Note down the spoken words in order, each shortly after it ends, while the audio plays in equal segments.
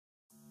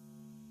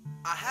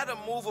I had to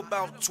move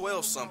about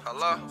 12 something.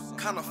 Hello?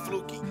 Kinda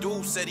fluky.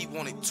 Dude said he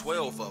wanted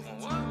 12 of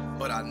them.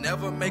 But I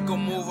never make a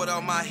move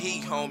without my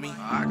heat, homie.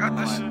 I got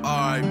this shit.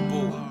 Alright,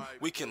 boo.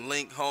 We can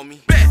link,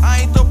 homie.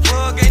 I ain't the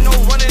plug, ain't no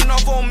running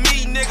off on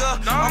me,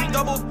 nigga. I'm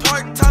double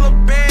parked,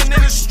 Taliban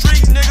in the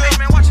street,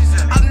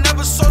 nigga. I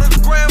never saw the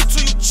gram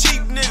to you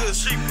cheap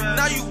niggas.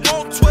 Now you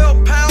want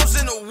 12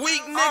 pounds in a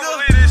week,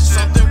 nigga.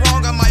 Something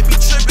wrong, I might be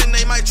tripping,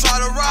 they might try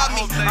to rob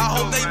me. I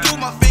hope they do,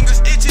 my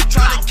fingers itching,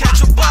 trying to catch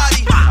a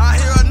body. I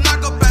hear a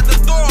knock up at the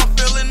door, I'm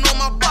feeling on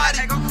my body.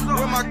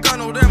 Where my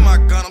gun, oh there my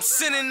gun, I'm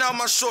sending out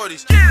my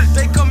shorties.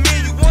 They come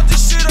in, you want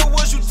this shit or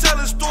was you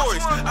telling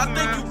stories? I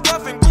think you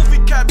bluffing,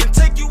 goofy cap, and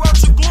take you out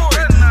your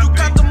glory. You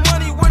got the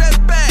money, where that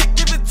bag,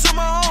 give it to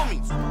my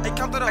homies. Hey,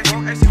 count that up,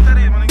 bro.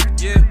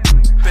 Yeah,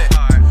 bet.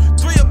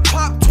 3 a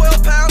pop,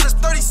 12 pounds, that's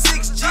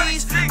 36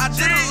 G's. I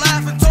did a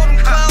laugh and told them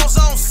clowns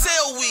I don't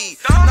sell weed.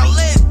 Now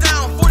lay it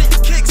down, 40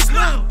 kicks,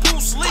 smooth,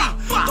 Bruce Lee.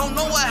 Don't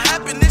know what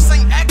happened, this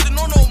ain't acting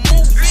on no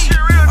movie.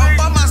 I'm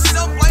by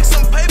myself like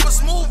some paper,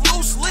 smooth,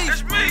 loose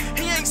leaf.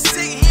 He ain't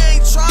sick, he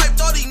ain't tried,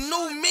 thought he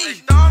knew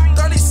me.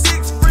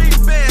 36 free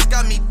bands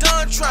got me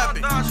done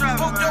trapping.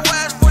 Poke your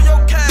ass for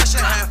your cash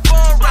and have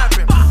fun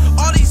rapping.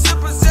 All these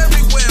zippers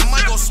everywhere,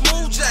 Michael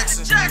Smooth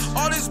Jackson.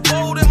 All this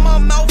gold in my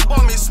mouth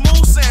on me,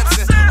 Smooth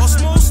Samson. Or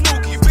Smooth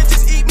Snooky,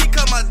 bitches eat me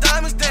cause my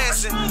diamonds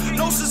dancing.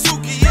 No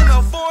Suzuki in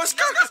a forest,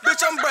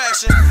 bitch I'm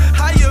brashing.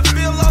 How you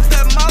feel off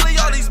that Molly,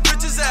 all these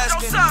bitches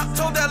asking.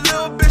 Told that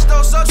little bitch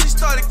those up, she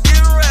started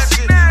getting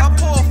ratchet. I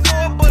pour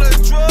 4 but the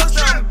drugs,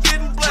 now I'm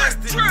getting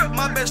blasted.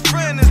 My best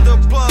friend is the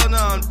blood,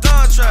 now I'm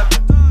done trapping.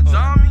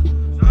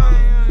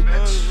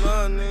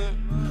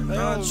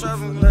 Done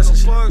trapping, let the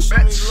plug show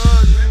me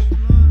love,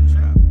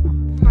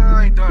 nigga. Nah,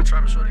 I ain't done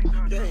trapping, shorty.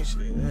 Gang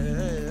shit,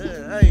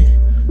 hey,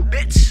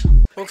 Bitch.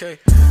 Okay,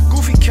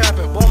 Goofy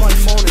capping, bought my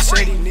phone and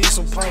said he needs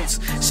some pints.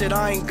 Said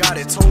I ain't got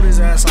it, told his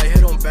ass I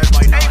hit him back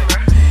by 9.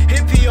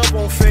 Hit me up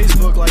on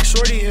Facebook like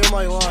shorty hit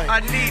my line. I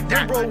need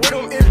that. Bro, with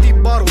them empty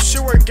bottles,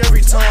 shit work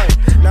every time.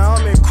 Now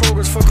I'm in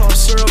Kroger's for cough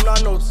syrup,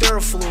 not no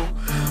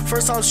Theraflu.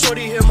 First time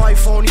shorty hit my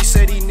phone, he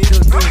said he need a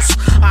deuce.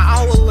 An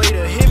hour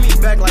later, hit me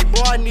back like,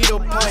 bro, I need a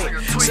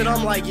pint. Said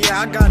I'm like, yeah,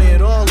 I got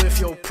it all if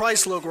your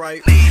price look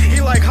right. He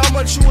like, how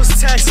much you was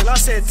taxing? I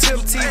said Tim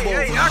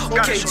Tebow.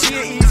 Okay, G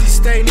an easy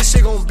stain, this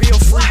shit gon' be a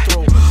free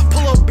throw.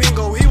 Pull up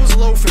bingo, he was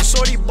loafing,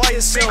 shorty by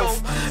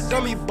himself.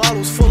 Dummy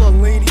bottles full of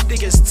lean, he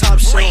think it's top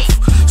shelf.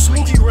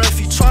 Smooky ref,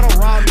 he try to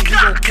rob me, he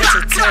gon' catch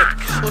a tech.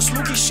 Or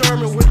Smooky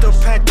Sherman with the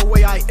pack, the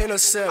way I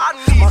intercept.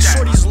 My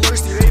shorties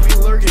thirsty, they be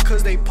lurking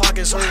cause they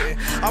pockets hurting.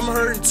 I'm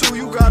hurting too,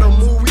 you gotta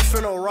move, we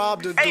finna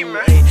rob the dude.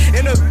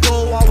 In the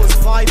go, I was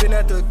vibing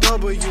at the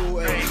W.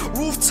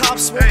 Rooftop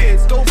smoking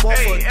dope off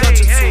a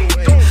Dutch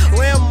or 2.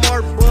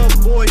 Landmark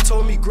bug boy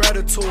told me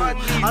gratitude.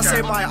 I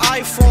say my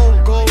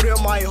iPhone gold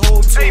in my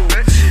whole too.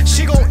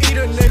 She gon' eat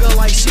a nigga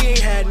like she ain't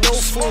had no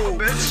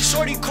food.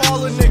 Shorty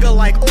call a nigga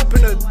like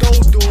open a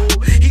door,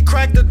 dude. He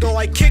cracked the door,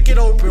 I kick it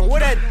open. What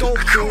that dope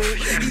dude?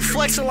 He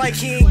flexing like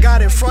he ain't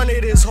got it,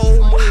 fronted his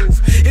whole move.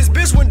 His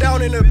bitch went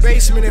down in the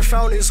basement and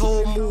found his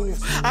whole move.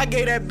 I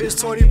gave that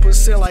bitch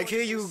 20%, like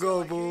here you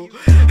go, boo.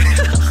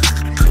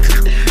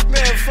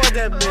 Man, fuck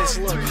that bitch,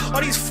 look.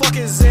 All these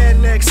fucking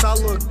Xanax, I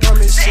look dumb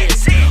as shit.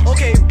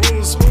 Okay,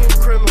 boo, smooth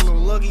criminal,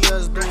 lucky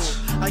ass dude.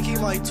 I keep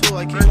my tool,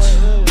 I keep my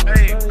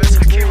Hey, bitch,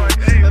 I keep my,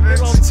 hey, bitch.